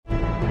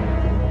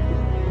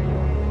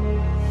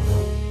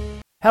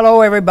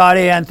Hello,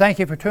 everybody, and thank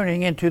you for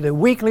tuning into the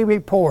weekly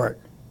report.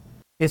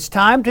 It's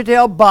time to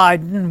tell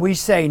Biden we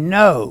say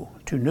no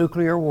to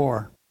nuclear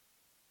war.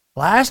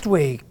 Last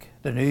week,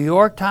 the New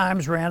York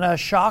Times ran a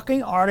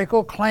shocking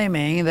article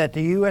claiming that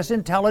the U.S.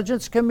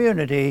 intelligence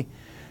community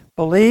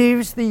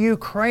believes the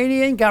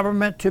Ukrainian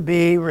government to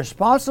be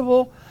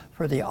responsible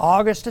for the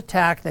August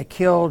attack that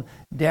killed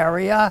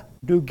Daria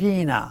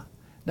Dugina,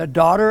 the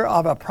daughter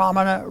of a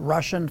prominent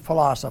Russian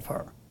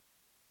philosopher.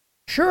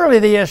 Surely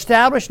the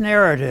established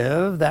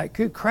narrative that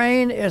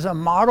Ukraine is a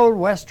modeled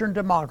Western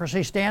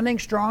democracy standing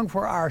strong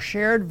for our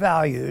shared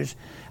values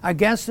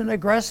against an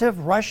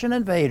aggressive Russian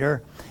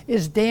invader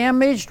is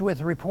damaged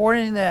with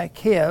reporting that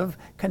Kyiv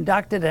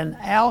conducted an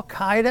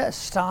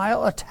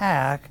al-Qaeda-style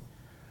attack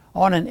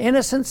on an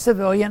innocent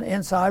civilian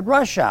inside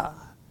Russia.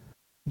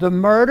 The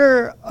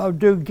murder of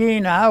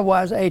Dugina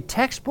was a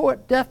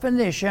textbook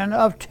definition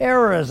of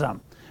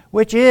terrorism,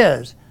 which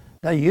is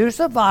the use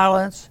of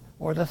violence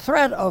or the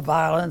threat of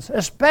violence,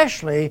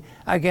 especially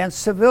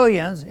against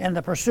civilians in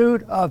the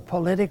pursuit of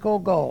political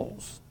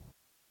goals.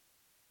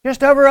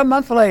 Just over a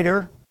month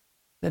later,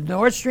 the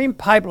Nord Stream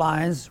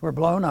pipelines were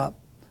blown up,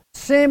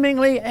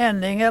 seemingly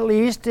ending, at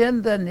least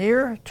in the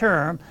near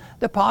term,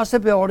 the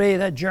possibility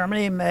that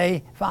Germany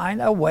may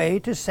find a way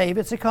to save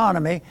its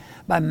economy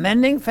by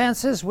mending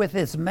fences with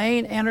its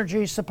main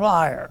energy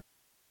supplier.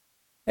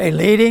 A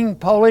leading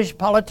Polish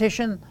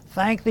politician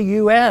thanked the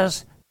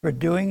U.S. for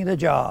doing the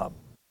job.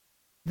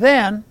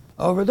 Then,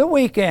 over the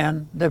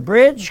weekend, the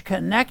bridge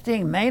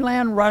connecting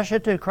mainland Russia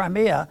to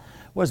Crimea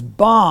was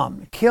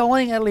bombed,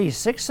 killing at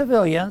least 6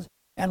 civilians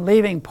and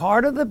leaving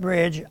part of the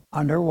bridge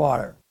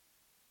underwater.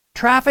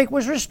 Traffic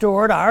was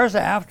restored hours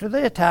after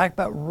the attack,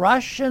 but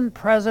Russian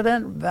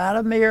President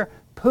Vladimir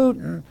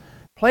Putin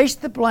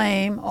placed the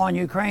blame on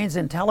Ukraine's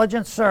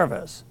intelligence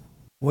service.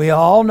 We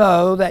all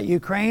know that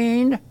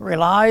Ukraine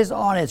relies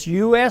on its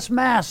U.S.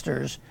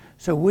 masters,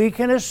 so we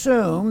can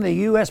assume the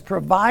U.S.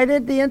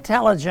 provided the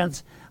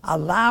intelligence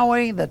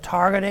allowing the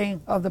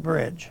targeting of the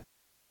bridge.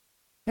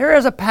 There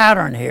is a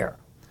pattern here.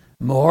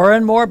 More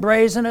and more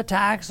brazen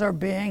attacks are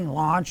being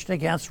launched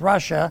against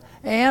Russia,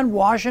 and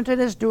Washington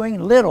is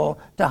doing little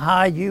to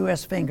hide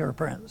U.S.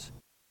 fingerprints.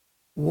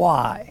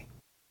 Why?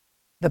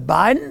 The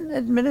Biden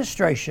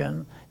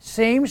administration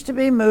seems to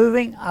be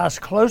moving us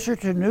closer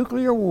to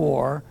nuclear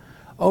war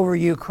over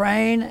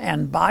Ukraine,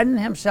 and Biden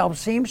himself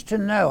seems to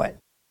know it.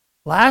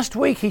 Last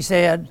week he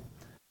said,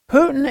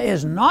 Putin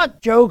is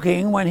not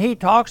joking when he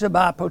talks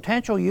about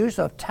potential use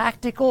of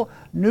tactical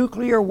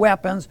nuclear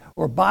weapons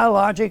or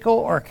biological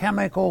or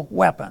chemical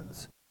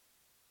weapons.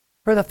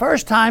 For the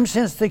first time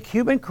since the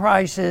Cuban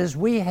crisis,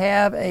 we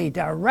have a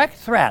direct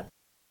threat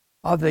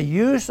of the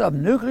use of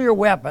nuclear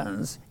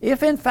weapons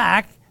if, in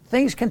fact,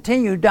 things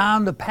continue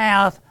down the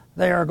path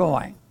they are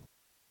going.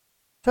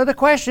 So the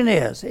question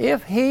is,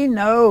 if he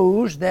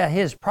knows that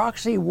his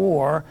proxy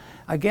war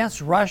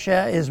against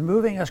Russia is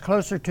moving us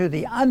closer to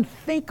the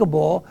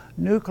unthinkable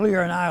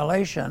nuclear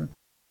annihilation,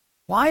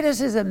 why does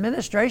his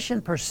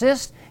administration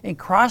persist in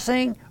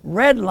crossing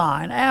red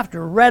line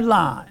after red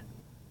line?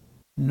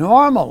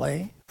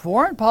 Normally,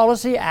 foreign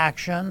policy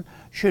action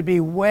should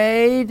be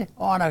weighed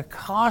on a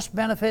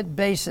cost-benefit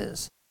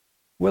basis.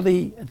 Will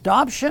the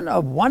adoption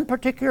of one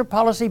particular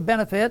policy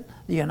benefit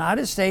the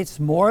United States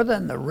more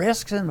than the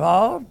risks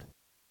involved?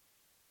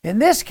 In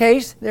this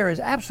case, there is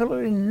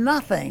absolutely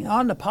nothing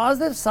on the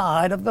positive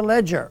side of the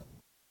ledger.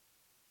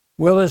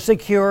 Will the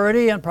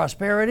security and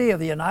prosperity of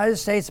the United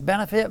States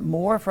benefit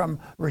more from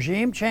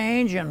regime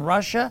change in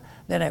Russia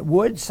than it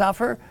would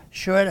suffer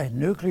should a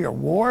nuclear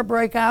war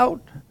break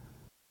out?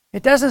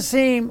 It doesn't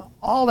seem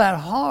all that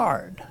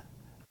hard.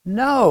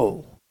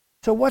 No.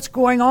 So what's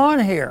going on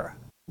here?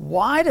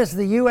 Why does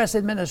the U.S.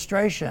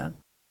 administration,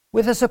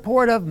 with the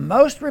support of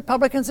most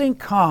Republicans in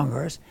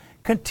Congress,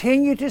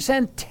 continue to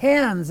send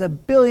tens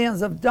of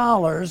billions of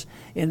dollars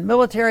in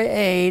military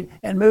aid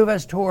and move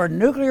us toward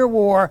nuclear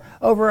war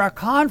over a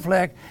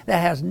conflict that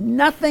has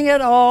nothing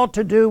at all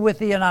to do with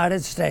the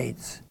United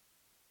States?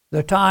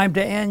 The time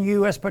to end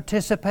U.S.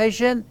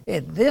 participation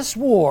in this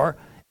war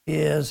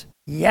is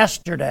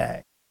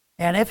yesterday.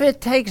 And if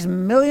it takes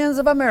millions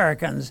of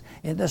Americans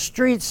in the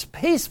streets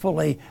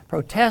peacefully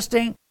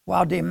protesting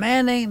while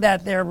demanding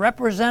that their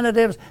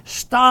representatives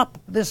stop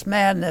this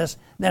madness,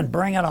 then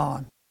bring it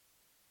on.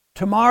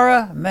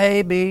 Tomorrow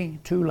may be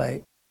too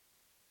late.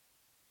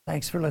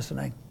 Thanks for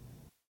listening.